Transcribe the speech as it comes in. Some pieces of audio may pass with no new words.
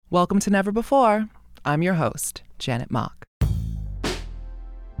Welcome to Never Before. I'm your host, Janet Mock.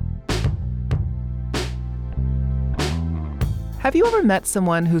 Have you ever met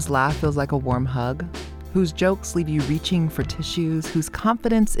someone whose laugh feels like a warm hug? Whose jokes leave you reaching for tissues? Whose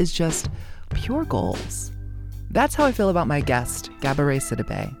confidence is just pure goals? That's how I feel about my guest, Gabourey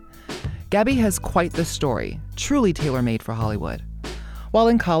Sidibe. Gabby has quite the story, truly tailor-made for Hollywood. While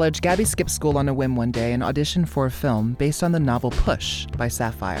in college, Gabby skipped school on a whim one day and auditioned for a film based on the novel Push by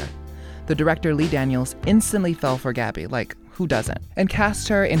Sapphire. The director Lee Daniels instantly fell for Gabby, like who doesn't, and cast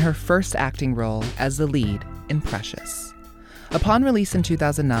her in her first acting role as the lead in Precious. Upon release in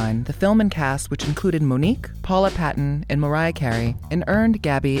 2009, the film and cast, which included Monique, Paula Patton, and Mariah Carey, and earned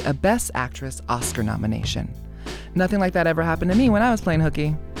Gabby a Best Actress Oscar nomination. Nothing like that ever happened to me when I was playing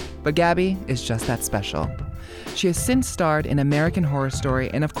hooky. But Gabby is just that special. She has since starred in American Horror Story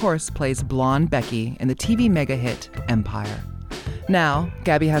and, of course, plays Blonde Becky in the TV mega hit Empire. Now,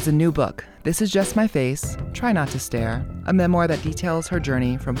 Gabby has a new book, This Is Just My Face, Try Not to Stare, a memoir that details her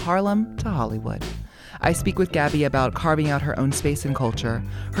journey from Harlem to Hollywood. I speak with Gabby about carving out her own space in culture,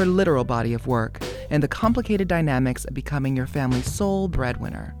 her literal body of work, and the complicated dynamics of becoming your family's sole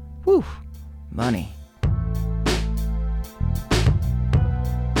breadwinner. Whew, money.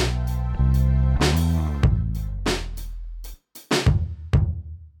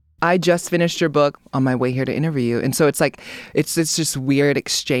 I just finished your book on my way here to interview you. And so it's like, it's just weird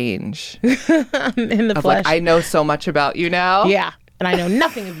exchange. In the of flesh. Like, I know so much about you now. Yeah. And I know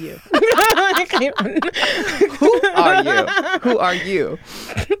nothing of you. Who are you? Who are you?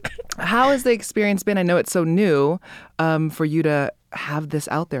 How has the experience been? I know it's so new for you to have this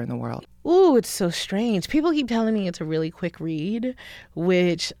out there in the world. Ooh, it's so strange. People keep telling me it's a really quick read,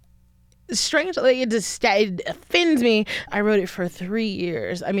 which strangely, it offends me. I wrote it for 3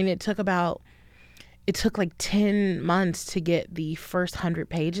 years. I mean, it took like 10 months to get the first 100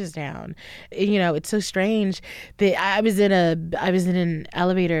 pages down. You know, it's so strange that I was in an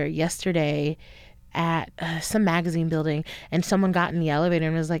elevator yesterday at some magazine building, and someone got in the elevator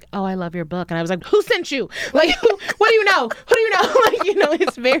and was like, "Oh, I love your book." And I was like, "Who sent you? Like, what do you know? Who do you know?" Like, you know,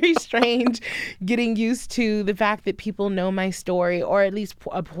 it's very strange getting used to the fact that people know my story, or at least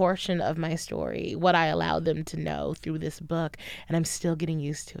a portion of my story, what I allowed them to know through this book, and I'm still getting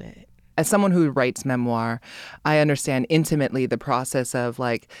used to it. As someone who writes memoir, I understand intimately the process of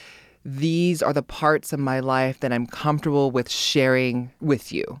like, these are the parts of my life that I'm comfortable with sharing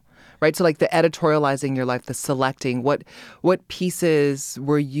with you. Right. So like the editorializing your life, the selecting, what pieces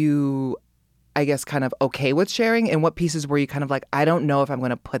were you, I guess, kind of okay with sharing? And what pieces were you kind of like, I don't know if I'm going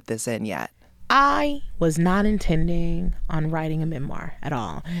to put this in yet? I was not intending on writing a memoir at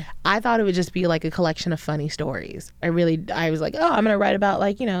all. I thought it would just be like a collection of funny stories. I was like, oh, I'm going to write about,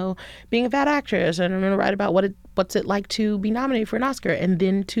 like, you know, being a fat actress, and I'm going to write about what's it like to be nominated for an Oscar and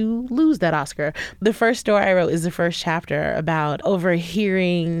then to lose that Oscar. The first story I wrote is the first chapter about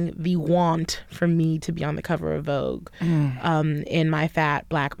overhearing the want for me to be on the cover of Vogue in my fat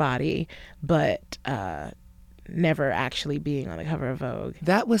Black body, but never actually being on the cover of Vogue.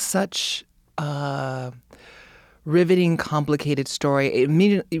 That was such riveting, complicated story.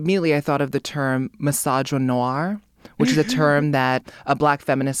 Immediately I thought of the term misogynoir, which is a term that a Black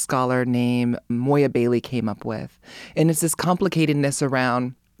feminist scholar named Moya Bailey came up with. And it's this complicatedness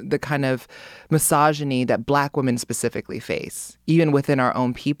around the kind of misogyny that Black women specifically face, even within our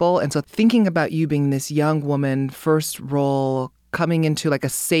own people. And so thinking about you being this young woman, first role, coming into like a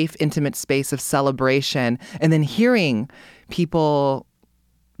safe, intimate space of celebration, and then hearing people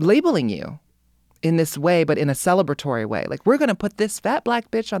labeling you in this way, but in a celebratory way. Like, we're going to put this fat Black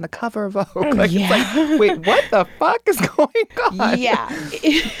bitch on the cover of Vogue. Like, yeah. It's like, wait, what the fuck is going on? Yeah.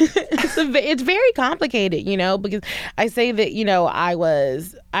 It's very complicated, you know, because I say that, you know, I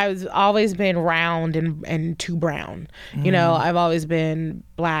was always been round and too brown. You know, I've always been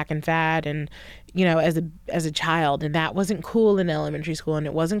Black and fat and, you know, as a child, and that wasn't cool in elementary school, and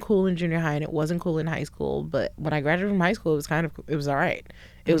it wasn't cool in junior high, and it wasn't cool in high school. But when I graduated from high school, it was all right.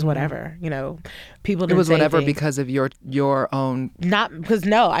 It was whatever, you know. People didn't It was say whatever things. Because of your own. Not because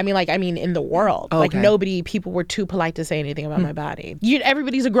I mean in the world. Oh, like okay. people were too polite to say anything about my body.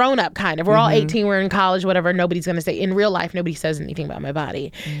 Everybody's a grown up kind of. We're all 18, we're in college, whatever. Nobody's gonna say, in real life, nobody says anything about my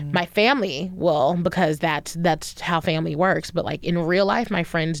body. My family will, because that's how family works. But like in real life, my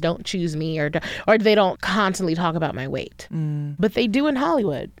friends don't choose me or they don't constantly talk about my weight. But they do in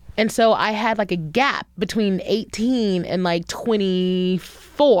Hollywood. And so I had like a gap between 18 and like 24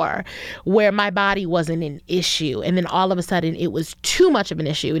 before where my body wasn't an issue. And then all of a sudden it was too much of an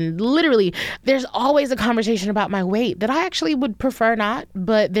issue. And literally there's always a conversation about my weight that I actually would prefer not.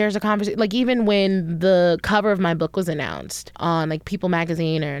 But there's a conversation, like even when the cover of my book was announced on like People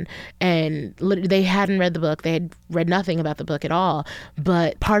magazine and they hadn't read the book. They had read nothing about the book at all.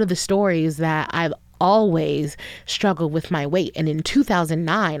 But part of the story is that I've always struggled with my weight. And in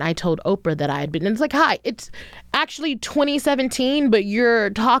 2009, I told Oprah that I had been, and it's like, hi, it's actually 2017, but you're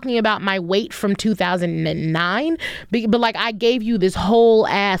talking about my weight from 2009. But like, I gave you this whole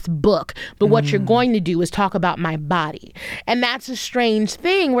ass book, but what you're going to do is talk about my body. And that's a strange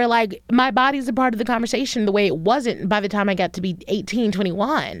thing where like my body's a part of the conversation the way it wasn't by the time I got to be 18,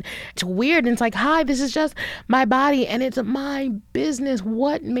 21. It's weird. And it's like, hi, this is just my body and it's my business.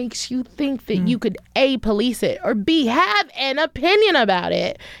 What makes you think that you could A, police it, or B, have an opinion about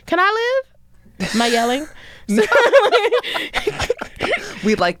it? Can I live? Am I yelling?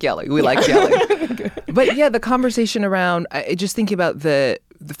 We like yelling. We like yelling. But yeah, the conversation around, just thinking about the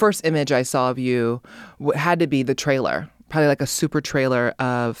first image I saw of you had to be the trailer, probably like a super trailer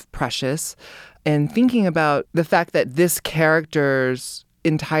of Precious. And thinking about the fact that this character's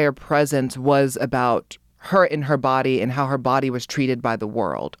entire presence was about her in her body and how her body was treated by the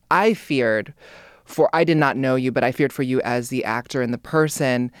world. I did not know you, but I feared for you as the actor and the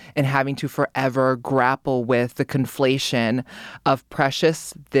person and having to forever grapple with the conflation of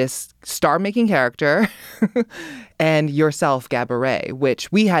Precious, this star-making character, and yourself, Gabourey,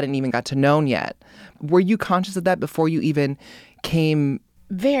 which we hadn't even got to know yet. Were you conscious of that before you even came?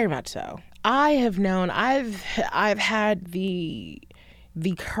 Very much so. I have known, I've had the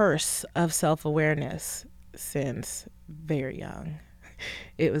curse of self-awareness since very young.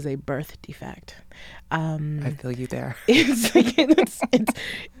 It was a birth defect. I feel you there. It's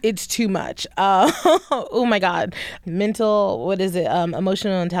too much. Oh my God. Emotional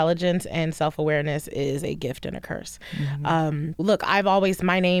intelligence and self-awareness is a gift and a curse. Look,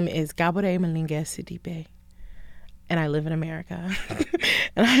 my name is Gabourey Malinga Sidibe. And I live in America.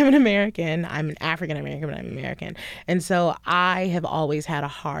 And I'm an American. I'm an African American, but I'm American. And so I have always had a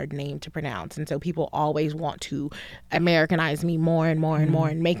hard name to pronounce. And so people always want to Americanize me more and more and more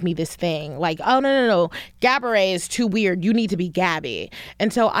and make me this thing. Like, oh, no. Gabourey is too weird. You need to be Gabby.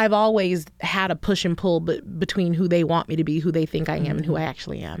 And so I've always had a push and pull between who they want me to be, who they think I am, and who I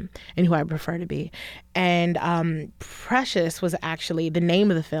actually am, and who I prefer to be. And Precious was actually, the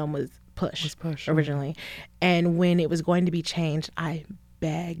name of the film was Push originally. And when it was going to be changed, I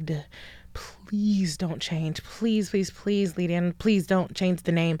begged, please don't change. Please, Leigh-Anne, please don't change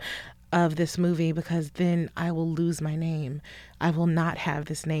the name of this movie because then I will lose my name. I will not have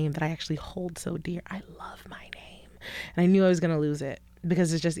this name that I actually hold so dear. I love my name. And I knew I was going to lose it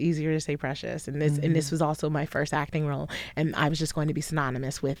because it's just easier to say Precious. And this was also my first acting role. And I was just going to be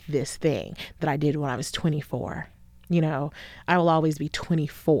synonymous with this thing that I did when I was 24. You know, I will always be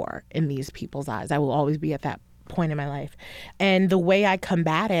 24 in these people's eyes. I will always be at that point in my life. And the way I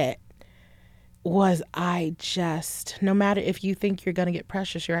combat it was no matter if you think you're going to get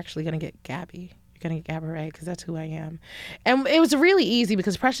Precious, you're actually going to get Gabby. You're going to get Gabourey because that's who I am. And it was really easy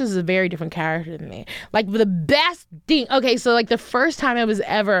because Precious is a very different character than me. Like the best thing. Okay, so like the first time I was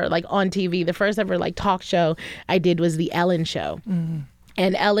ever like on TV, the first ever like talk show I did was the Ellen Show.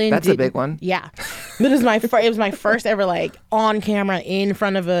 And Ellen That's a big one. Yeah. It was my first ever like on camera in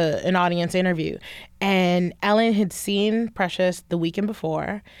front of an audience interview. And Ellen had seen Precious the weekend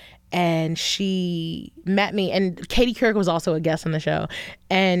before and she met me, and Katie Couric was also a guest on the show.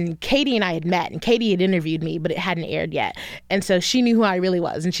 And Katie and I had met, and Katie had interviewed me, but it hadn't aired yet. And so she knew who I really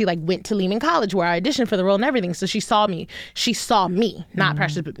was. And she like went to Lehman College where I auditioned for the role and everything. So she saw me, not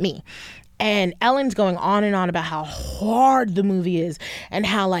Precious, but me. And Ellen's going on and on about how hard the movie is and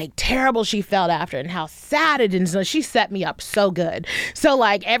how like terrible she felt after and how sad it is. So she set me up so good. So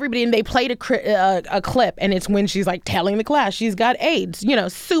like everybody, and they played a clip, and it's when she's like telling the class she's got AIDS, you know,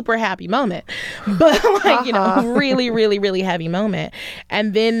 super happy moment. But like, you know, really, really, really heavy moment.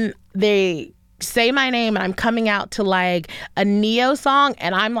 And then they say my name and I'm coming out to like a Neo song,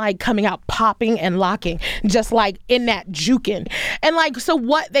 and I'm like coming out popping and locking, just like in that juking. And like, so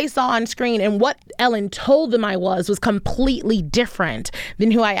what they saw on screen and what Ellen told them I was completely different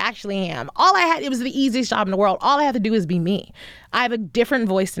than who I actually am. It was the easiest job in the world. All I have to do is be me. I have a different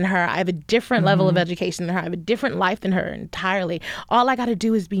voice than her. I have a different level of education than her. I have a different life than her entirely. All I got to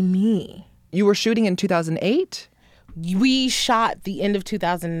do is be me. You were shooting in 2008? We shot the end of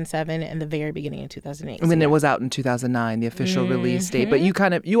 2007 and the very beginning of 2008. And then it was out in 2009, the official release date. But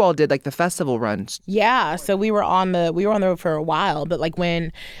you all did like the festival runs. Yeah, so we were on the road for a while. But like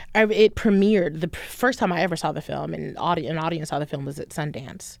when it premiered, the first time I ever saw the film and an audience saw the film was at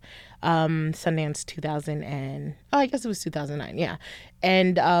Sundance. Sundance 2000 and I guess it was 2009, yeah.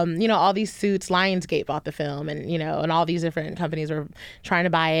 And all these suits, Lionsgate bought the film, and and all these different companies were trying to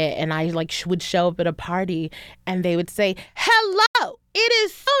buy it, and I would show up at a party and they would say, "Hello, it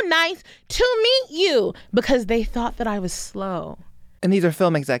is so nice to meet you," because they thought that I was slow. And these are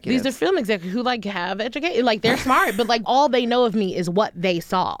film executives. These are film executives who have education, they're smart, but all they know of me is what they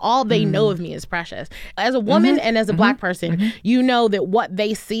saw. All they know of me is Precious. As a woman and as a Black person, you know that what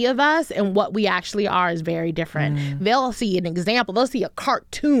they see of us and what we actually are is very different. They'll see an example. They'll see a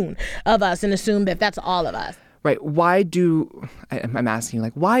cartoon of us and assume that that's all of us. Right. I'm asking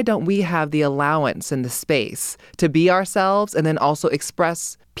why don't we have the allowance and the space to be ourselves and then also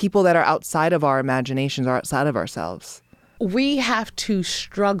express people that are outside of our imaginations or outside of ourselves? We have to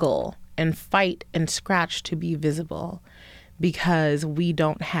struggle and fight and scratch to be visible because we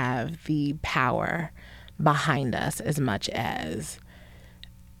don't have the power behind us as much as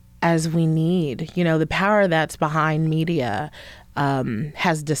we need. The power that's behind media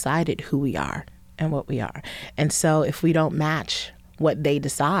has decided who we are and what we are. And so if we don't match what they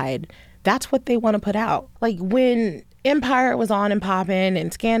decide, that's what they want to put out. When Empire was on and popping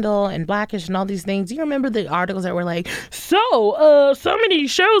and Scandal and Blackish and all these things, you remember the articles that were so many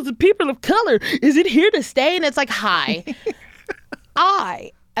shows of people of color, is it here to stay? And it's hi,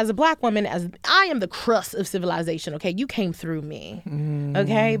 I, as a Black woman, I am the crust of civilization, okay? You came through me,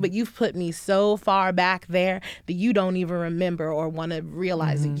 okay? But you've put me so far back there that you don't even remember or want to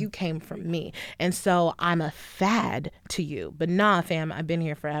realize that you came from me. And so I'm a fad to you. But nah, fam, I've been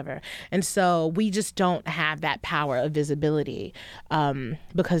here forever. And so we just don't have that power of visibility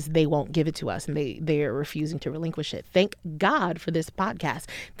because they won't give it to us and they are refusing to relinquish it. Thank God for this podcast.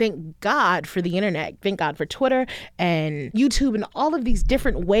 Thank God for the internet. Thank God for Twitter and YouTube and all of these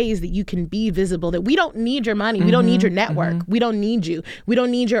different ways that you can be visible, that we don't need your money. We don't need your network. We don't need you. We don't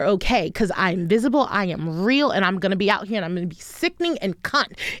need your okay, because I'm visible, I am real, and I'm going to be out here and I'm going to be sickening and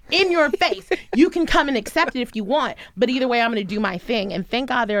cunt in your face. You can come and accept it if you want, but either way, I'm going to do my thing. And thank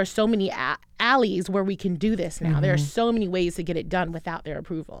God there are so many alleys where we can do this now. There are so many ways to get it done without their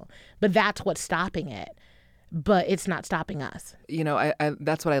approval. But that's what's stopping it. But it's not stopping us. I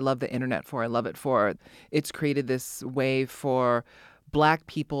that's what I love the internet for. I love it for. It's created this way for Black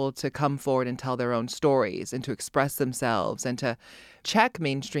people to come forward and tell their own stories and to express themselves and to check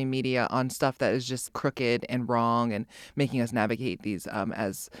mainstream media on stuff that is just crooked and wrong and making us navigate these,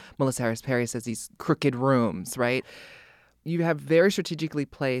 as Melissa Harris Perry says, these crooked rooms, right? You have very strategically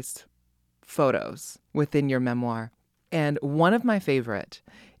placed photos within your memoir. And one of my favorite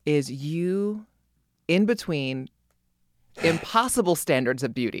is you in between impossible standards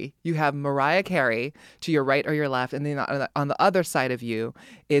of beauty. You have Mariah Carey to your right or your left, and then on the other side of you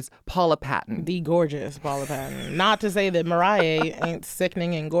is Paula Patton. The gorgeous Paula Patton. Not to say that Mariah ain't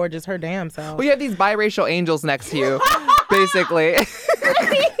sickening and gorgeous her damn self. Well, you have these biracial angels next to you, basically.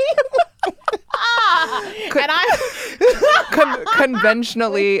 And I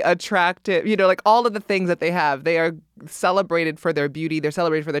conventionally attractive, all of the things that they have. They are celebrated for their beauty. They're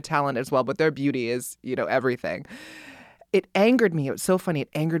celebrated for their talent as well, but their beauty is, everything. It angered me. It was so funny. It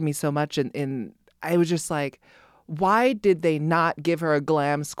angered me so much. And I was just why did they not give her a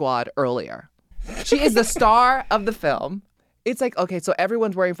glam squad earlier? She is the star of the film. It's okay, so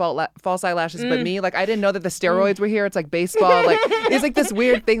everyone's wearing false eyelashes but me. I didn't know that the steroids were here. It's like baseball. It's this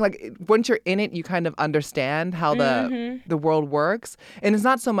weird thing. Once you're in it, you kind of understand how the world works. And it's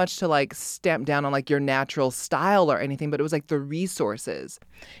not so much to stamp down on your natural style or anything, but it was the resources.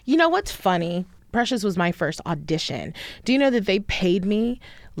 You know what's funny? Precious was my first audition. Do you know that they paid me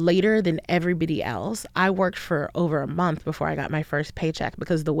later than everybody else? I worked for over a month before I got my first paycheck,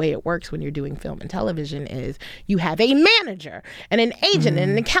 because the way it works when you're doing film and television is you have a manager and an agent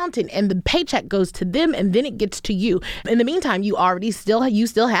and an accountant, and the paycheck goes to them and then it gets to you. In the meantime, you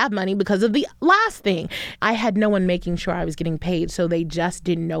still have money because of the last thing. I had no one making sure I was getting paid, so they just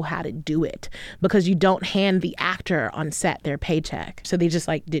didn't know how to do it, because you don't hand the actor on set their paycheck. So they just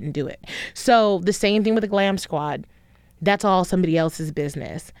didn't do it. So the same thing with the Glam Squad. That's all somebody else's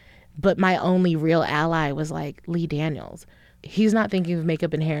business. But my only real ally was Lee Daniels. He's not thinking of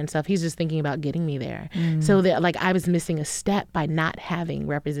makeup and hair and stuff. He's just thinking about getting me there. So that I was missing a step by not having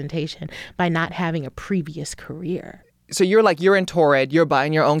representation, by not having a previous career. So you're in Torrid, you're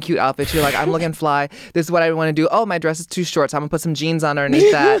buying your own cute outfits. You're like, I'm looking fly. This is what I want to do. Oh, my dress is too short, so I'm gonna put some jeans on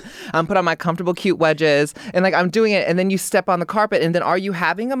underneath that. I'm put on my comfortable cute wedges, and like I'm doing it. And then you step on the carpet, and then are you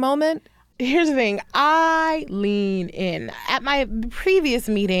having a moment? Here's the thing. I lean in. At my previous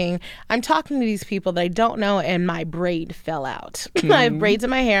meeting, I'm talking to these people that I don't know, and my braid fell out. I have braids in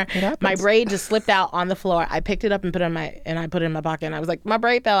my hair. My braid just slipped out on the floor. I picked it up and put it in my pocket. And I was like, my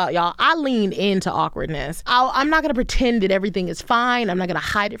braid fell out, y'all. I lean into awkwardness. I'm not gonna pretend that everything is fine. I'm not gonna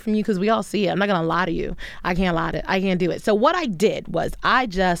hide it from you because we all see it. I'm not gonna lie to you. I can't do it. So what I did was I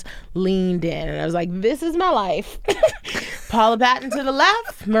just leaned in, and I was like, this is my life. Paula Patton to the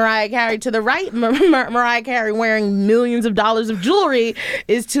left, Mariah Carey to the right. Mariah Carey wearing millions of dollars of jewelry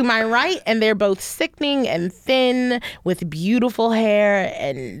is to my right, and they're both sickening and thin with beautiful hair,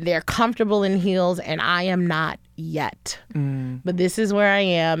 and they're comfortable in heels, and I am not yet. But this is where I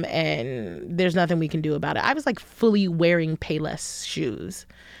am, and there's nothing we can do about it. I was like fully wearing Payless shoes.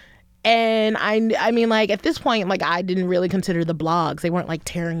 And I mean, like, at this point, like, I didn't really consider the blogs. They weren't, like,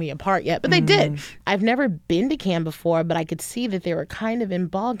 tearing me apart yet, but they did. I've never been to Cannes before, but I could see that they were kind of in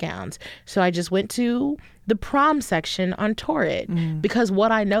ball gowns. So I just went to the prom section on Torrid because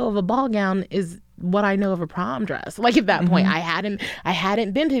what I know of a ball gown is what I know of a prom dress. Like, at that point, I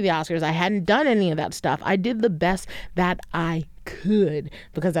hadn't been to the Oscars. I hadn't done any of that stuff. I did the best that I could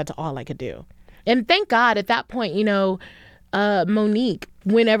because that's all I could do. And thank God at that point, you know, Monique,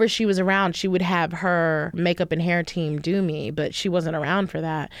 whenever she was around, she would have her makeup and hair team do me, but she wasn't around for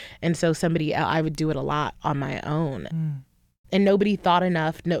that. And so I would do it a lot on my own. And nobody thought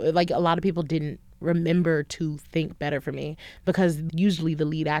enough. No, like, a lot of people didn't remember to think better for me because usually the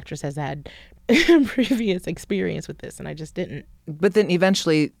lead actress has had previous experience with this, and I just didn't. But then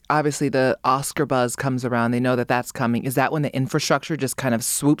eventually, obviously, the Oscar buzz comes around. They know that that's coming. Is that when the infrastructure just kind of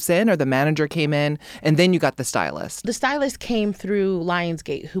swoops in, or the manager came in, and then you got the stylist? The stylist came through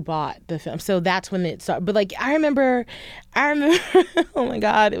Lionsgate, who bought the film. So that's when it started. But, like, I remember, oh, my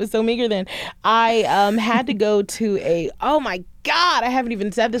God, it was so meager then. I had to go to oh, my God, I haven't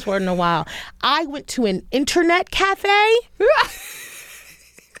even said this word in a while. I went to an internet cafe.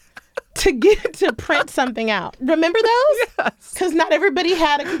 to print something out. Remember those? Yes. Because not everybody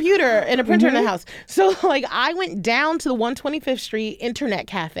had a computer and a printer in the house. So, like, I went down to the 125th Street Internet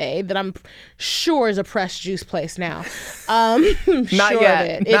Cafe that I'm sure is a pressed juice place now. Not sure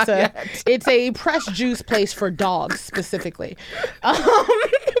yet. Of it. It's a pressed juice place for dogs specifically.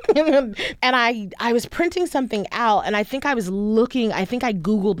 And I was printing something out, and I think I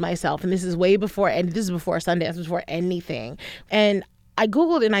Googled myself, and this is way before, and this is before Sundance, before anything. And I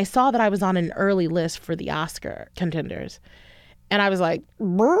Googled and I saw that I was on an early list for the Oscar contenders. And I was like,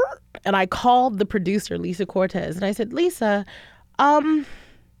 brr? And I called the producer, Lisa Cortez, and I said, Lisa, my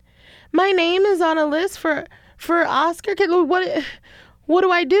name is on a list for Oscar. What do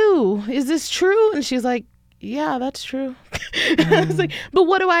I do? Is this true? And she's like, yeah, that's true. I was like, but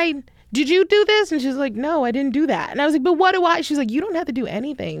did you do this? And she's like, no, I didn't do that. And I was like, but what do I? She's like, you don't have to do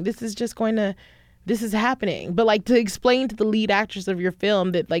anything. This is happening. But, like, to explain to the lead actress of your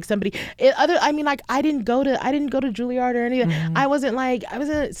film that, like, I didn't go to Juilliard or anything. I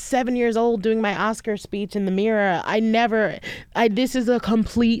wasn't 7 years old doing my Oscar speech in the mirror. This is a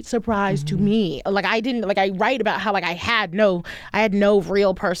complete surprise to me. Like, I write about how, like, I had no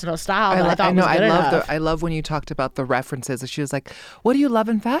real personal style that I thought was good enough. I love when you talked about the references. She was like, what do you love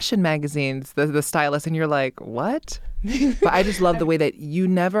in fashion magazines? The stylist. And you're like, what? But I just love the way that you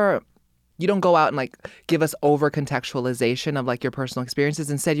don't go out and, like, give us over contextualization of, like, your personal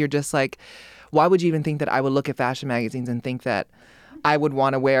experiences. Instead, you're just like, why would you even think that I would look at fashion magazines and think that I would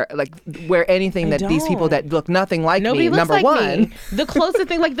want to wear anything that these people that look nothing like Nobody me, number like one. Me. The closest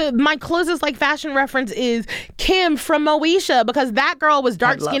thing, like, my closest, like, fashion reference is Kim from Moesha, because that girl was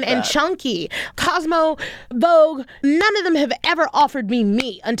dark skinned and chunky. Cosmo, Vogue, none of them have ever offered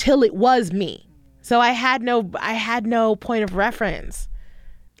me until it was me. So I had no point of reference.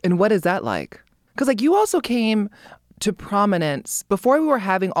 And what is that like? Because, like, you also came to prominence before we were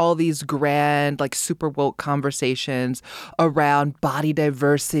having all these grand, like, super woke conversations around body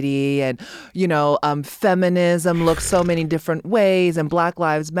diversity and, you know, feminism looks so many different ways and Black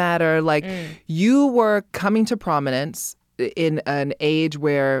Lives Matter. Like, you were coming to prominence in an age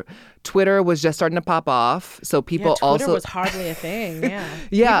where Twitter was just starting to pop off. So people Twitter was hardly a thing. Yeah.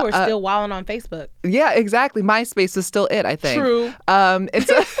 Yeah. People were still wilding on Facebook. Yeah, exactly. MySpace is still it, I think. True.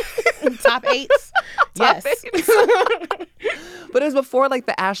 It's Top eights. Yes. But it was before, like,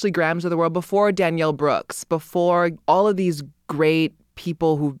 the Ashley Grahams of the world, before Danielle Brooks, before all of these great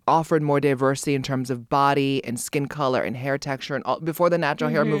people who offered more diversity in terms of body and skin color and hair texture, and before the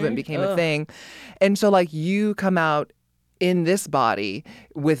natural hair movement became a thing. And so, like, you come out in this body,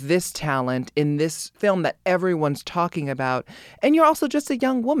 with this talent, in this film that everyone's talking about. And you're also just a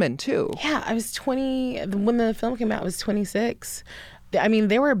young woman, too. Yeah, I was 20. When the film came out, I was 26. I mean,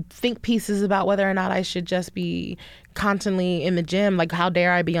 there were think pieces about whether or not I should just be constantly in the gym. Like, how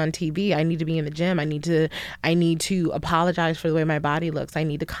dare I be on TV? I need to be in the gym. I need to apologize for the way my body looks. I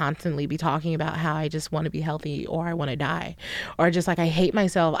need to constantly be talking about how I just want to be healthy or I want to die. Or just like, I hate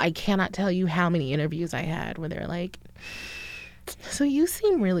myself. I cannot tell you how many interviews I had where they're like, so you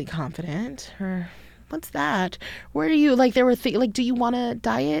seem really confident, or what's that? Where are you? Like, there were like, do you want to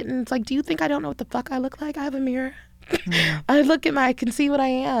diet? And it's like, do you think I don't know what the fuck I look like? I have a mirror. I can see what I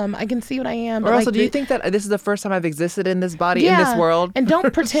am. I can see what I am. Or also, do you think that this is the first time I've existed in this body, in this world? And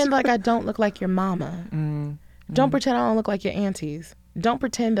don't pretend like I don't look like your mama. Don't pretend I don't look like your aunties. Don't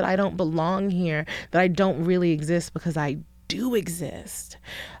pretend that I don't belong here, that I don't really exist, because I do exist.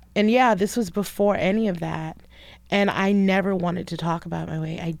 And yeah, this was before any of that. And I never wanted to talk about my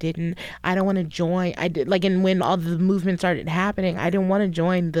weight. I didn't. I don't want to join. I did, like, and when all the movement started happening, I didn't want to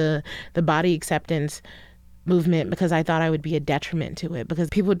join the body acceptance movement because I thought I would be a detriment to it, because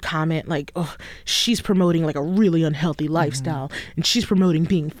people would comment like, oh, she's promoting like a really unhealthy lifestyle, and she's promoting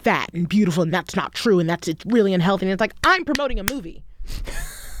being fat and beautiful, and that's not true, and it's really unhealthy. And it's like, I'm promoting a movie.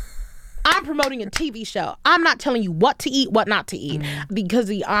 I'm promoting a TV show. I'm not telling you what to eat, what not to eat, because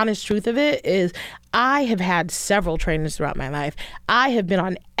the honest truth of it is I have had several trainers throughout my life. I have been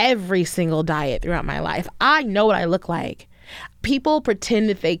on every single diet throughout my life. I know what I look like. People pretend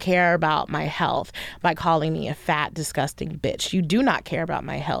that they care about my health by calling me a fat, disgusting bitch. You do not care about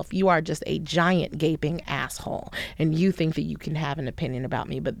my health. You are just a giant gaping asshole. And you think that you can have an opinion about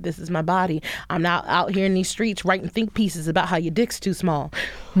me, but this is my body. I'm not out here in these streets writing think pieces about how your dick's too small.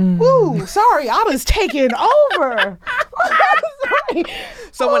 Woo, sorry, I was taking over. Sorry.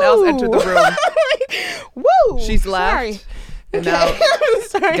 Someone else entered the room. Woo, she's left. Sorry. And now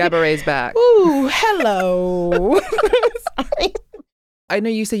Gabourey's back. Ooh, hello. Sorry. I know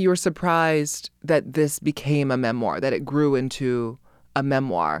you say you were surprised that this became a memoir, that it grew into a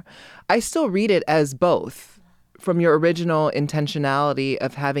memoir. I still read it as both, from your original intentionality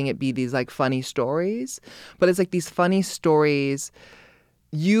of having it be these like funny stories, but it's like these funny stories,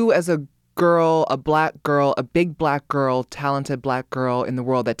 you as a girl, a black girl, a big black girl, talented black girl in the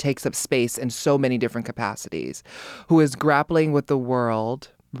world that takes up space in so many different capacities, who is grappling with the world,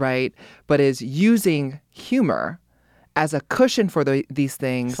 right? But is using humor as a cushion for these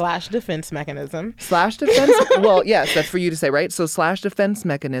things. / defense mechanism. / defense. Well, yes, that's for you to say, right? So / defense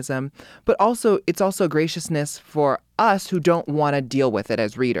mechanism, but also it's also graciousness for us who don't want to deal with it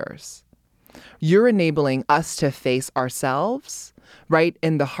as readers. You're enabling us to face ourselves, right?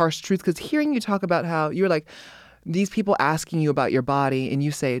 And the harsh truth, because hearing you talk about how you're like, these people asking you about your body, and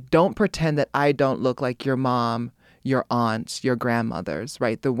you say, don't pretend that I don't look like your mom, your aunts, your grandmothers,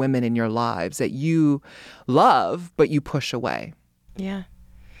 right? The women in your lives that you love, but you push away. Yeah.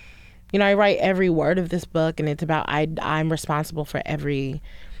 You know, I write every word of this book, and it's about I'm responsible for every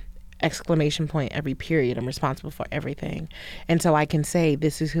exclamation point, every period. I'm responsible for everything. And so I can say,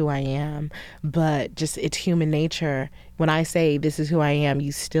 this is who I am, but just it's human nature. When I say this is who I am,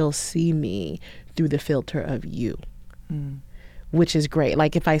 you still see me through the filter of you, which is great.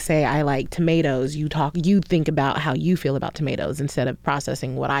 Like if I say I like tomatoes, you think about how you feel about tomatoes instead of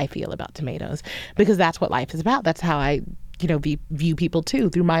processing what I feel about tomatoes, because that's what life is about. That's how I, view people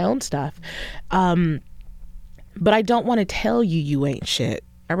too, through my own stuff. But I don't want to tell you you ain't shit.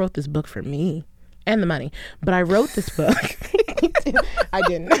 I wrote this book for me and the money, but I wrote this book. I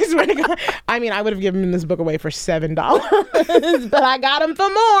didn't. I swear to God. I mean, I would have given this book away for $7, but I got them for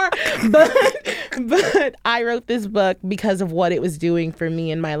more. But I wrote this book because of what it was doing for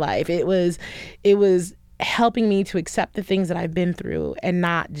me in my life. It was helping me to accept the things that I've been through and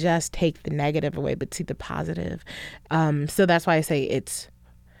not just take the negative away, but see the positive. So that's why I say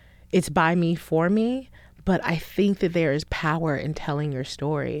it's by me, for me. But I think that there is power in telling your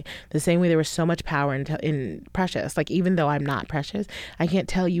story. The same way there was so much power in Precious. Like, even though I'm not Precious, I can't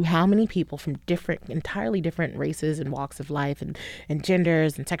tell you how many people from entirely different races and walks of life and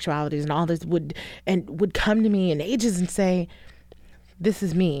genders and sexualities and all this would come to me in ages and say, this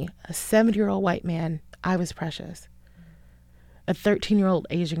is me, a 70-year-old white man, I was Precious. A 13-year-old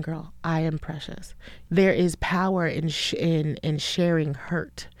Asian girl, I am Precious. There is power in sharing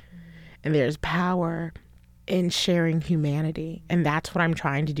hurt. And there's power in sharing humanity. And that's what I'm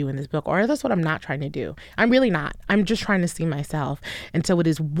trying to do in this book. Or that's what I'm not trying to do. I'm really not. I'm just trying to see myself. And so it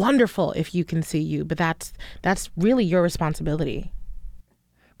is wonderful if you can see you, but that's really your responsibility.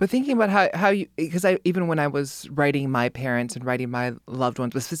 But thinking about how you, because even when I was writing my parents and writing my loved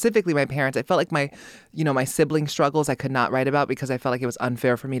ones, but specifically my parents, I felt like my sibling struggles I could not write about because I felt like it was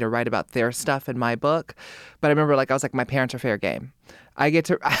unfair for me to write about their stuff in my book. But I remember I was like, my parents are fair game.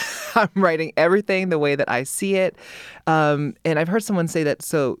 I'm writing everything the way that I see it. And I've heard someone say that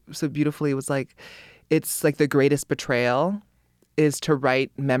so beautifully. It was like, it's like the greatest betrayal is to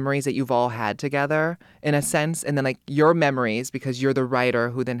write memories that you've all had together in a sense. And then your memories, because you're the writer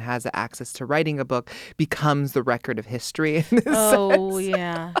who then has the access to writing a book, becomes the record of history in this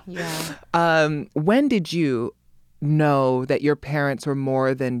sense. Yeah. When did you know that your parents were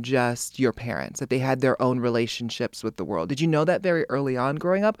more than just your parents, that they had their own relationships with the world? Did you know that very early on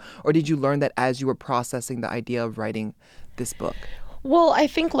growing up, or did you learn that as you were processing the idea of writing this book? Well, I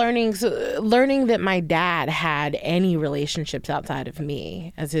think learning that my dad had any relationships outside of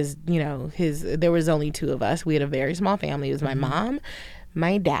me, as there was only two of us. We had a very small family. It was my mom,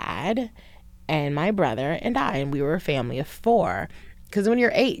 my dad, and my brother and I, and we were a family of four. Because when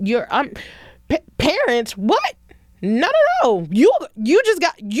you're 8, parents, what? No. You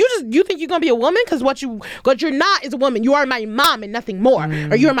think you're gonna be a woman because what you're not is a woman. You are my mom and nothing more,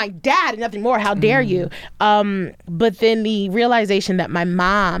 or you are my dad and nothing more. How dare you? But then the realization that my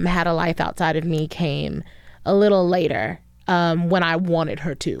mom had a life outside of me came a little later, when I wanted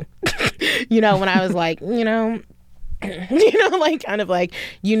her to. When I was like, kind of like,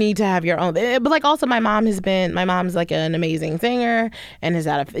 you need to have your own. But also my mom's like an amazing singer and has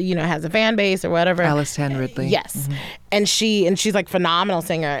had has a fan base or whatever. Alice Tan Ridley. Yes. Mm-hmm. And she's like phenomenal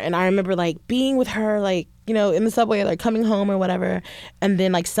singer. And I remember being with her, in the subway, coming home or whatever. And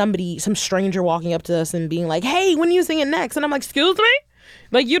then some stranger walking up to us and being like, hey, when are you singing next? And I'm like, excuse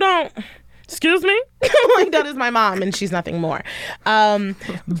me? You don't... Excuse me? That is my mom, and she's nothing more.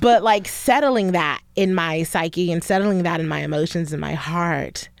 But settling that in my psyche and settling that in my emotions and my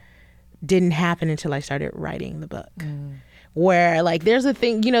heart didn't happen until I started writing the book. Where there's a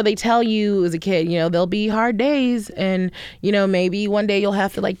thing, they tell you as a kid, there'll be hard days and, maybe one day you'll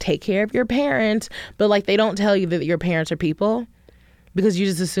have to take care of your parents. But they don't tell you that your parents are people, because you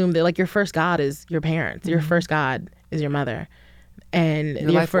just assume that your first God is your parents. Your first God is your mother. And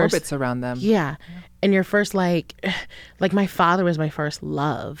your life orbits around them. Yeah. And your first, my father was my first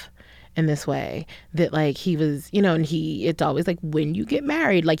love in this way, that he was, and it's always when you get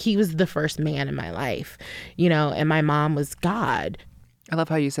married, he was the first man in my life, and my mom was God. I love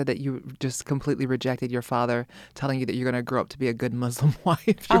how you said that you just completely rejected your father telling you that you're going to grow up to be a good Muslim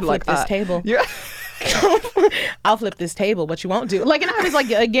wife. I'll flip this table. I'll flip this table, but you won't do. And I was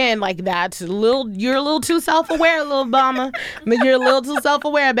again, you're a little too self-aware, little Obama. You're a little too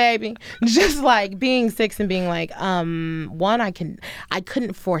self-aware, baby. Just being 6 and being one, I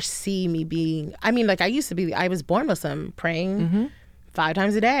couldn't foresee me being, I was born Muslim, praying 5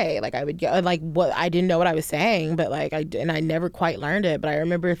 times a day. I would go, what, I didn't know what I was saying, but I never quite learned it. But I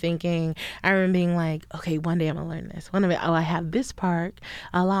remember being okay, one day I'm gonna learn this. One of it, I have this part,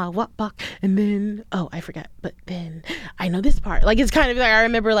 Allah Akbar, and then, I forgot, but then I know this part. It's kind of I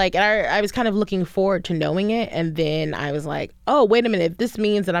remember I was kind of looking forward to knowing it, and then I was oh, wait a minute, this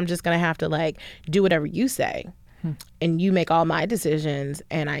means that I'm just gonna have to do whatever you say. And you make all my decisions,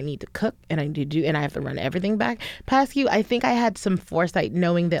 and I need to cook, and I need to do, and I have to run everything back past you. I think I had some foresight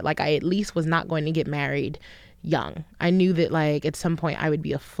knowing that I at least was not going to get married young. I knew that at some point I would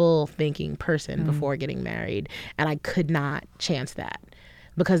be a full thinking person before getting married, and I could not chance that.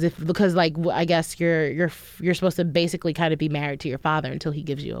 Because I guess you're supposed to basically kind of be married to your father until he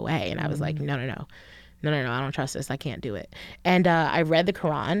gives you away. And I was no, I don't trust this. I can't do it. And I read the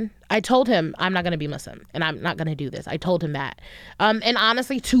Quran. I told him I'm not going to be Muslim and I'm not going to do this. I told him that. And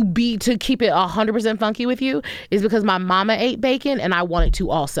honestly, to keep it 100% funky with you is because my mama ate bacon and I wanted to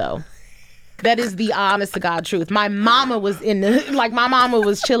also. That is the honest to God truth. My mama was my mama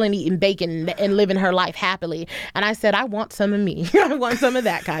was chilling, eating bacon and living her life happily. And I said, I want some of me. I want some of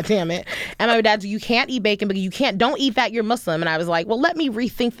that, God damn it. And my dad's, you can't eat bacon because don't eat that, you're Muslim. And I was like, well, let me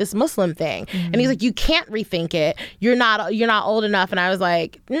rethink this Muslim thing. And he's like, you can't rethink it. You're not old enough. And I was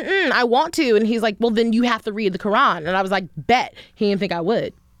like, I want to. And he's like, well, then you have to read the Quran. And I was like, bet. He didn't think I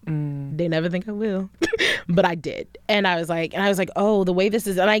would. They never think I will, but I did. And I was like, oh, the way this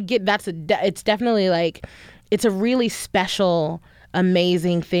is, and I get it's definitely it's a really special,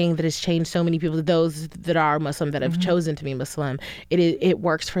 amazing thing that has changed so many people. Those that are Muslim that have chosen to be Muslim, it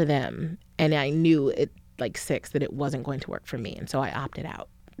works for them. And I knew at 6 that it wasn't going to work for me, and so I opted out.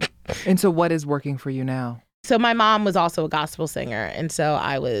 And so, what is working for you now? So my mom was also a gospel singer, and so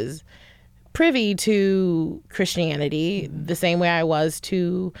I was privy to Christianity the same way I was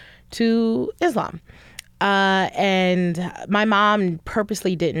to Islam. And my mom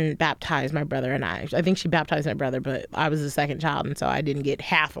purposely didn't baptize my brother and I. I think she baptized my brother, but I was the second child, and so I didn't get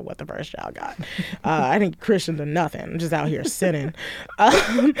half of what the first child got. I didn't get Christian to nothing. I'm just out here sinning.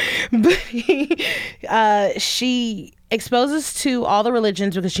 She exposed us to all the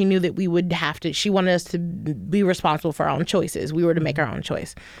religions because she knew that we would have to. She wanted us to be responsible for our own choices. We were to make our own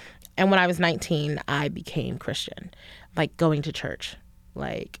choice. And when I was 19, I became Christian, like going to church,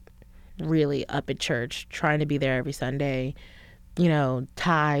 like really up at church, trying to be there every Sunday, you know,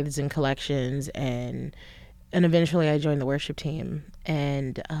 tithes and collections, and eventually I joined the worship team.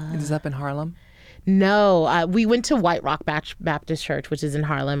 And Is this up in Harlem? No, we went to White Rock Baptist Church, which is in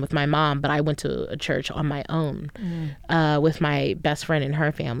Harlem, with my mom, but I went to a church on my own with my best friend and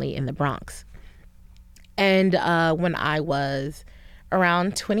her family in the Bronx. And when I was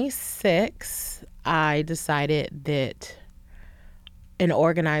around 26, I decided that an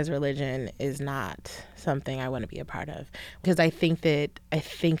organized religion is not something I want to be a part of, because I think that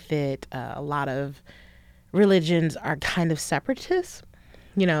a lot of religions are kind of separatist.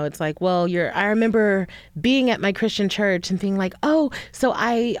 You know, it's like, well, I remember being at my Christian church and being like, oh, so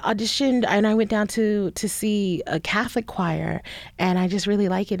I auditioned and I went down to see a Catholic choir and I just really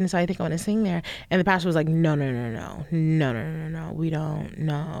like it. And so I think I want to sing there. And the pastor was like, no, we don't,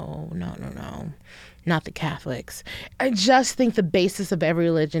 no, not the Catholics. I just think the basis of every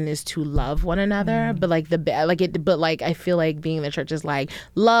religion is to love one another. But I feel like being in the church is like,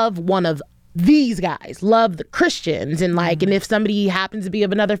 love one of these guys, love the Christians, and like, and if somebody happens to be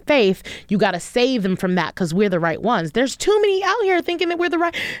of another faith, you got to save them from that because we're the right ones. There's too many out here thinking that we're the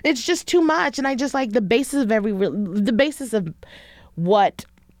right. It's just too much. And I just like the basis of what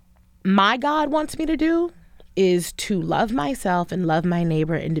my God wants me to do is to love myself and love my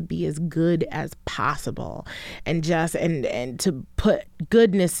neighbor and to be as good as possible, and just and to put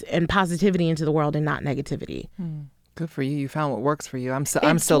goodness and positivity into the world and not negativity. Good for you. You found what works for you. I'm still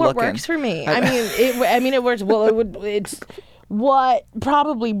what looking. Works for me. It works. Well, it's what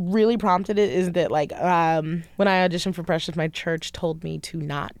probably really prompted it is that when I auditioned for Precious, my church told me to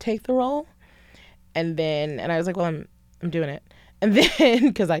not take the role, and I was like, well, I'm doing it, and then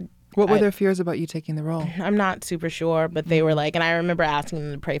because What were their fears about you taking the role? I'm not super sure, but they were like, and I remember asking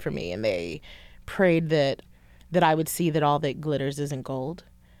them to pray for me, and they prayed that I would see that all that glitters isn't gold.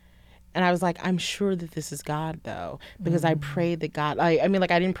 And I was like, I'm sure that this is God, though, because I prayed that God, I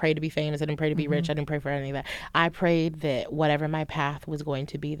didn't pray to be famous. I didn't pray to be rich. I didn't pray for any of that. I prayed that whatever my path was going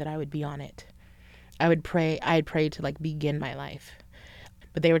to be, that I would be on it. I had prayed to like begin my life.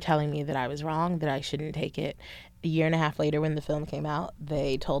 But they were telling me that I was wrong, that I shouldn't take it. A year and a half later, when the film came out,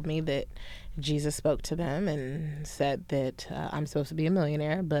 they told me that Jesus spoke to them and said that I'm supposed to be a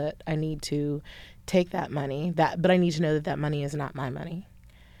millionaire, but I need to take that money, but I need to know that money is not my money.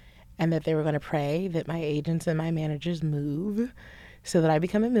 And that they were going to pray that my agents and my managers move so that I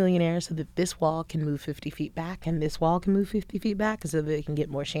become a millionaire, so that this wall can move 50 feet back and this wall can move 50 feet back, so that they can get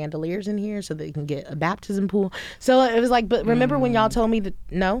more chandeliers in here, so they can get a baptism pool. So it was like, but remember when y'all told me that,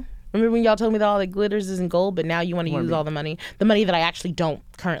 no? Remember when y'all told me that all that glitters isn't gold, but now you want to use all the money that I actually don't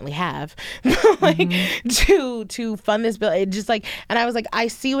currently have, to fund this bill? It just like, and I was like, I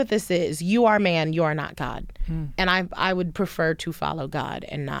see what this is. You are man, you are not God. And I would prefer to follow God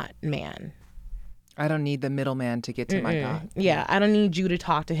and not man. I don't need the middleman to get to my God. Yeah, I don't need you to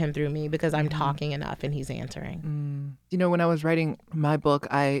talk to him through me because I'm talking enough and he's answering. You know, when I was writing my book,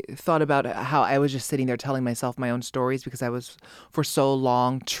 I thought about how I was just sitting there telling myself my own stories because I was for so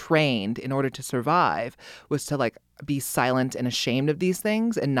long trained in order to survive was to like be silent and ashamed of these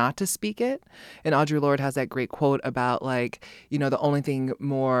things and not to speak it. And Audre Lorde has that great quote about like, you know, the only thing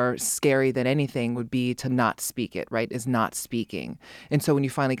more scary than anything would be to not speak it, right? Is not speaking. And so when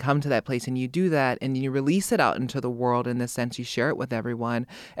you finally come to that place and you do that and you release it out into the world, in the sense you share it with everyone,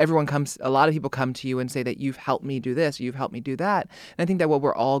 a lot of people come to you and say that you've helped me do this, you've helped me do that. And I think that what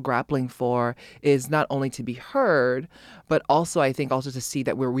we're all grappling for is not only to be heard, but also I think also to see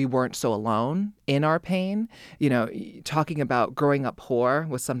that we weren't so alone in our pain. You know, talking about growing up poor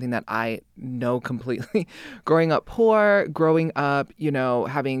was something that I know completely. Growing up poor, growing up, you know,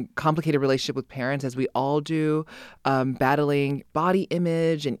 having complicated relationship with parents, as we all do, battling body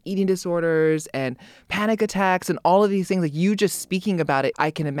image and eating disorders and panic attacks and all of these things. Like, you just speaking about it,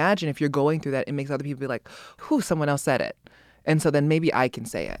 I can imagine if you're going through that, it makes other people be like, whew, someone else said it. And so then maybe I can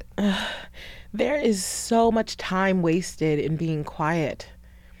say it. There is so much time wasted in being quiet.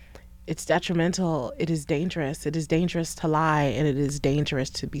 It's detrimental. It is dangerous. It is dangerous to lie, and it is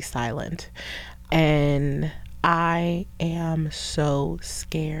dangerous to be silent. And I am so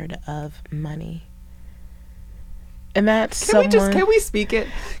scared of money. And that's Can we speak it?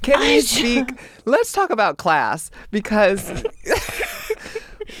 Can we speak? Let's talk about class, because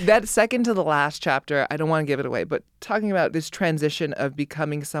that second to the last chapter, I don't want to give it away, but talking about this transition of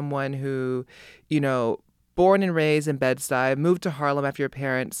becoming someone who, born and raised in Bed-Stuy, moved to Harlem after your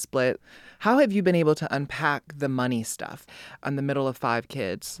parents split. How have you been able to unpack the money stuff? I'm the middle of 5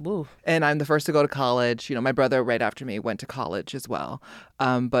 kids. Woo. And I'm the first to go to college. My brother right after me went to college as well.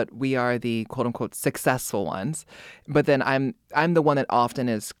 But we are the quote unquote successful ones. But then I'm the one that often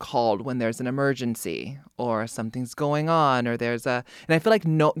is called when there's an emergency or something's going on, or and I feel like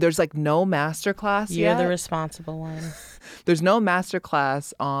there's no master class You're yet. the responsible one. There's no master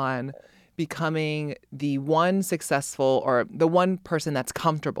class on becoming the one successful or the one person that's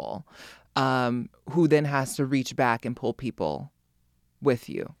comfortable, who then has to reach back and pull people with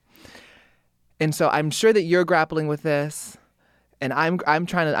you. And so I'm sure that you're grappling with this, and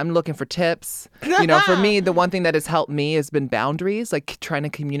I'm looking for tips. For me, the one thing that has helped me has been boundaries, like trying to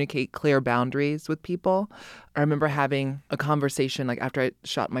communicate clear boundaries with people. I remember having a conversation like after I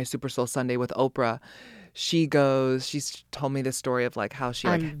shot my Super Soul Sunday with Oprah. She's told me this story of like how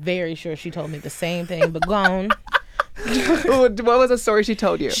I'm very sure she told me the same thing, but go on. What was the story she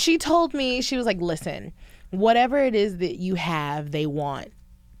told you? She told me, she was like, listen, whatever it is that you have, they want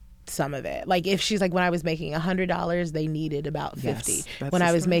some of it. Like if she's like, when I was making $100, they needed about 50. Yes, when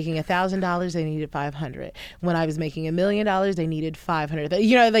I was making $1,000, they needed 500. When I was making $1 million, they needed 500.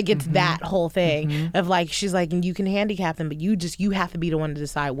 Like it's that whole thing of like, she's like, and you can handicap them, but you have to be the one to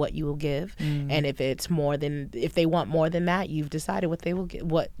decide what you will give. And if they want more than that, you've decided what they will get,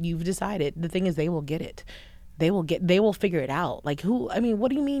 what you've decided. The thing is, they will get it. They will figure it out. Like what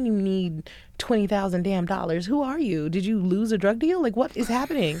do you mean you need $20,000 damn dollars? Who are you? Did you lose a drug deal? Like what is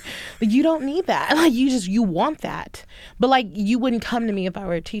happening? Like you don't need that. Like you want that. But like you wouldn't come to me if I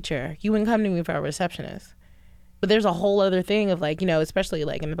were a teacher. You wouldn't come to me if I were a receptionist. But there's a whole other thing of like, especially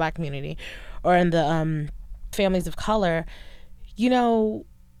like in the Black community or in the families of color,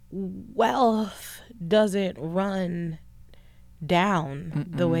 wealth doesn't run down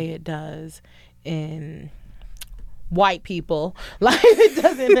the way it does in white people. Like it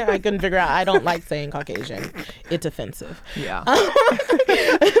doesn't. I couldn't figure out. I don't like saying Caucasian. It's offensive. Yeah.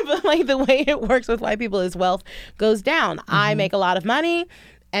 But like the way it works with white people is wealth goes down. I make a lot of money,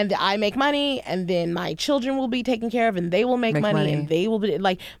 and I make money, and then my children will be taken care of, and they will make money, and they will be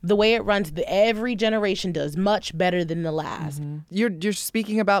like the way it runs. Every generation does much better than the last. You're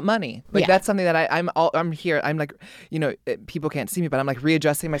speaking about money. Like that's something that I'm here. I'm like, people can't see me, but I'm like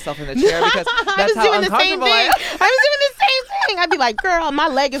readjusting myself in the chair because that's how uncomfortable I am. I was doing the same thing. I'd be like, girl, my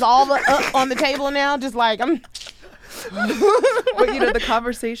leg is all up on the table now, just like I'm. But the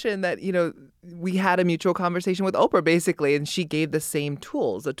conversation that we had a mutual conversation with Oprah basically, and she gave the same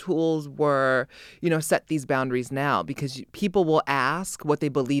tools. The tools were set these boundaries now because people will ask what they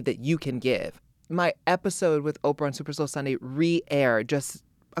believe that you can give. My episode with Oprah on Super Soul Sunday re-aired just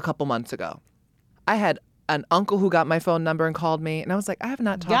a couple months ago. I had an uncle who got my phone number and called me, and I was like, I have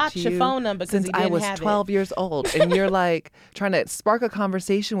not talked to you phone number since I was 12 years old. And you're like trying to spark a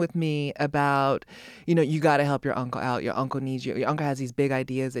conversation with me about, you got to help your uncle out. Your uncle needs you. Your uncle has these big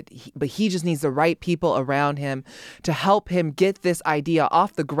ideas, but he just needs the right people around him to help him get this idea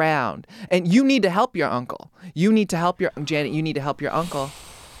off the ground. And you need to help your uncle. Janet, you need to help your uncle.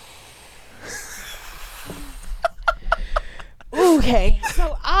 Okay,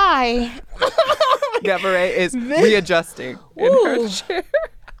 so Gabourey is readjusting in her chair.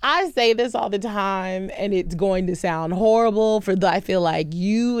 I say this all the time, and it's going to sound horrible I feel like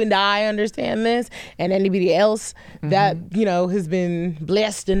you and I understand this, and anybody else that has been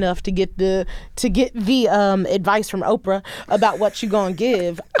blessed enough to get the advice from Oprah about what you gonna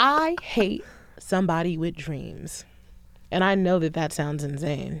give. I hate somebody with dreams, and I know that sounds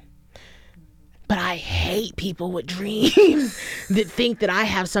insane. But I hate people with dreams that think that I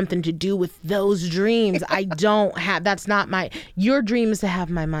have something to do with those dreams. I don't have, your dream is to have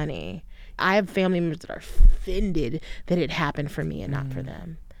my money. I have family members that are offended that it happened for me and not for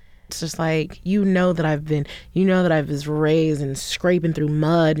them. It's just like, that I was raised and scraping through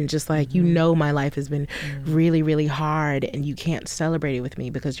mud and just like, my life has been really, really hard and you can't celebrate it with me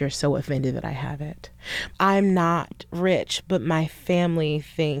because you're so offended that I have it. I'm not rich, but my family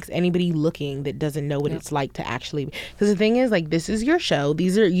thinks anybody looking that doesn't know what it's like to actually, because the thing is like, this is your show.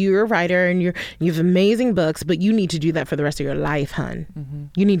 You're a writer and you have amazing books, but you need to do that for the rest of your life,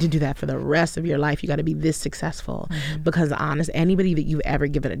 hun. You need to do that for the rest of your life. You got to be this successful because anybody that you've ever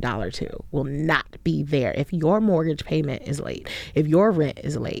given $1 to will not be there if your mortgage payment is late, if your rent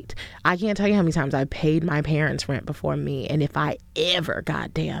is late. I can't tell you how many times I paid my parents' rent before me, and if I ever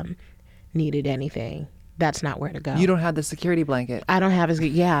goddamn needed anything, that's not where to go. You don't have the security blanket. I don't have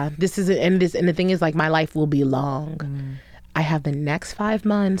this is and the thing is, like, my life will be long. I have the next 5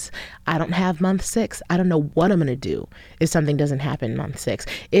 months. I don't have month 6. I don't know what I'm going to do if something doesn't happen month 6.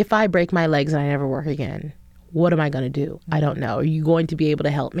 If I break my legs and I never work again, what am I going to do? I don't know. Are you going to be able to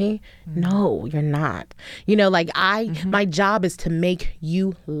help me? No, you're not. You know, like my job is to make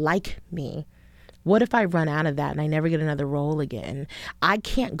you like me. What if I run out of that and I never get another role again? I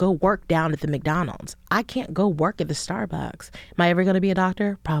can't go work down at the McDonald's. I can't go work at the Starbucks. Am I ever going to be a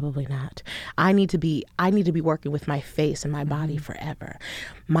doctor? Probably not. I need to be working with my face and my body forever.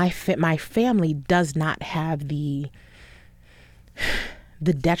 My family does not have the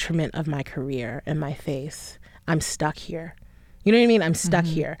detriment of my career and my face. I'm stuck here. You know what I mean? I'm stuck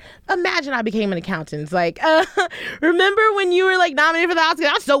here. Imagine I became an accountant. It's like, remember when you were like nominated for the Oscar?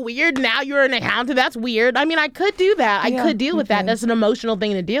 That's so weird. Now you're an accountant. That's weird. I mean, I could do that. I could deal with that. That's an emotional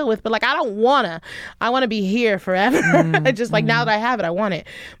thing to deal with. But like, I don't wanna. I want to be here forever. Just like now that I have it, I want it.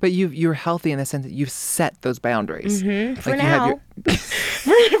 But you're healthy in the sense that you've set those boundaries. For now.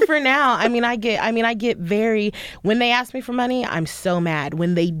 For now, I mean, I get very, when they ask me for money, I'm so mad.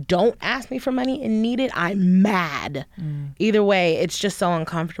 When they don't ask me for money and need it, I'm mad. Either way, it's just so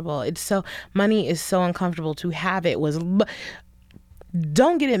uncomfortable. Money is so uncomfortable. To have it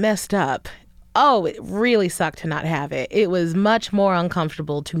don't get it messed up. Oh, it really sucked to not have it. It was much more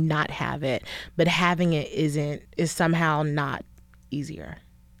uncomfortable to not have it, but having it is somehow not easier.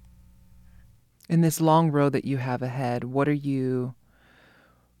 In this long road that you have ahead, what are you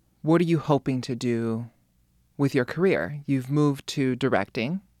hoping to do with your career? You've moved to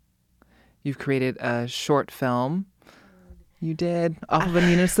directing. You've created a short film. You did, off of a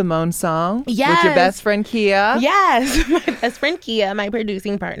Nina Simone song. Yes. With your best friend, Kia. Yes, my best friend, Kia, my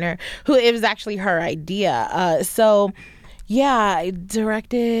producing partner, who it was actually her idea. I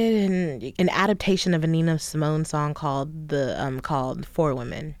directed an adaptation of a Nina Simone song called Four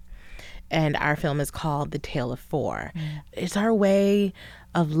Women. And our film is called The Tale of Four. It's our way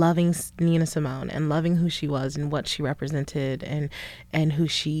of loving Nina Simone and loving who she was and what she represented and who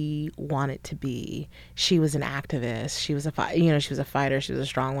she wanted to be. She was an activist. She was a fighter. She was a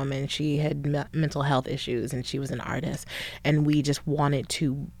strong woman. She had mental health issues, and she was an artist. And we just wanted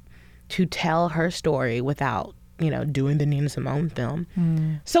to tell her story without doing the Nina Simone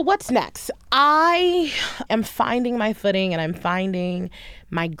film. So what's next? I am finding my footing, and I'm finding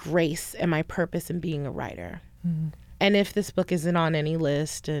my grace and my purpose in being a writer. And if this book isn't on any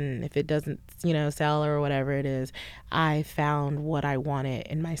list, and if it doesn't, sell or whatever it is, I found what I wanted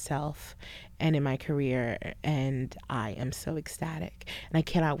in myself and in my career, and I am so ecstatic. And I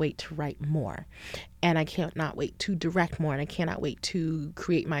cannot wait to write more. And I cannot wait to direct more. And I cannot wait to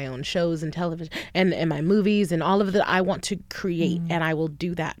create my own shows and television and my movies and all of that. I want to create, and I will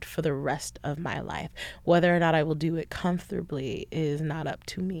do that for the rest of my life. Whether or not I will do it comfortably is not up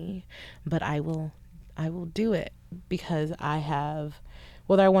to me, but I will do it because I have,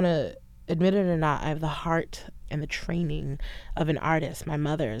 whether I want to admit it or not, I have the heart and the training of an artist. My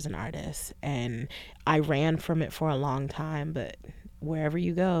mother is an artist, and I ran from it for a long time, but wherever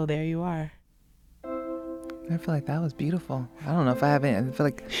you go, there you are. I feel like that was beautiful. I don't know if I have any. I feel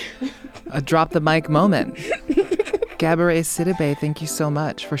like a drop the mic moment. Gabourey Sidibe, thank you so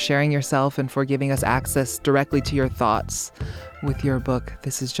much for sharing yourself and for giving us access directly to your thoughts with your book,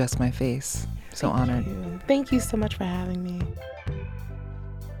 This Is Just My Face. So honored. Thank you so much for having me.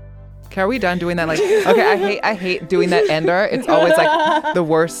 Okay, are we done doing that? Okay, I hate doing that ender. It's always like the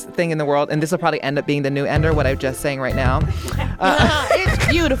worst thing in the world. And this will probably end up being the new ender, what I'm just saying right now. It's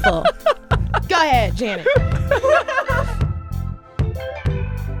beautiful. Go ahead, Janet.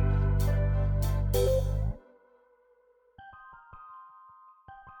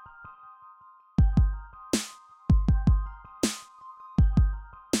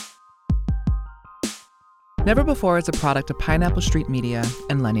 Never Before is a product of Pineapple Street Media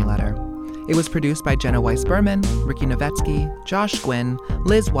and Lenny Letter. It was produced by Jenna Weiss-Berman, Ricky Novetsky, Josh Gwynn,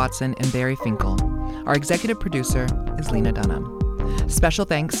 Liz Watson, and Barry Finkel. Our executive producer is Lena Dunham. Special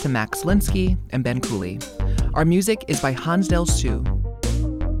thanks to Max Linsky and Ben Cooley. Our music is by Hansdale Hsu.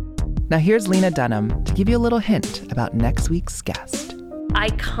 Now here's Lena Dunham to give you a little hint about next week's guest.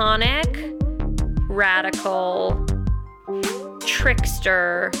 Iconic, radical,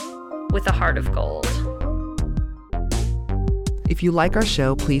 trickster with a heart of gold. If you like our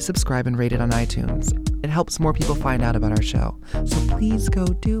show, please subscribe and rate it on iTunes. It helps more people find out about our show. So please go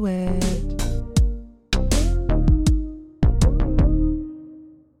do it.